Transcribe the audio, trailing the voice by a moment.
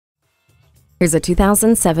Here's a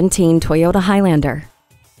 2017 Toyota Highlander.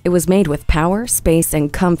 It was made with power, space,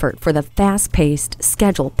 and comfort for the fast-paced,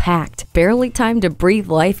 schedule-packed, barely time to breathe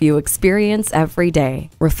life you experience every day.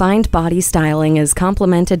 Refined body styling is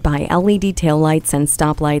complemented by LED taillights and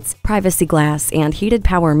stoplights, privacy glass, and heated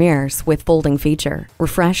power mirrors with folding feature.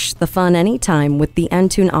 Refresh the fun anytime with the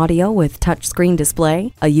Entune audio with touchscreen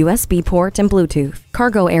display, a USB port, and Bluetooth.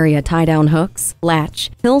 Cargo area tie-down hooks, latch,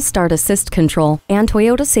 hill start assist control, and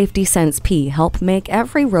Toyota Safety Sense P help make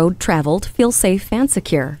every road traveled feel safe and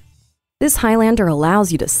secure. This Highlander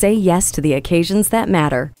allows you to say yes to the occasions that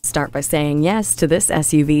matter. Start by saying yes to this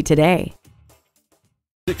SUV today.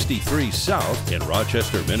 63 South in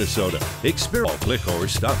Rochester, Minnesota. Experience, click or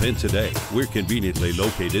stop in today. We're conveniently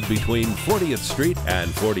located between 40th Street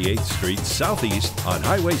and 48th Street Southeast on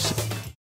Highway 6.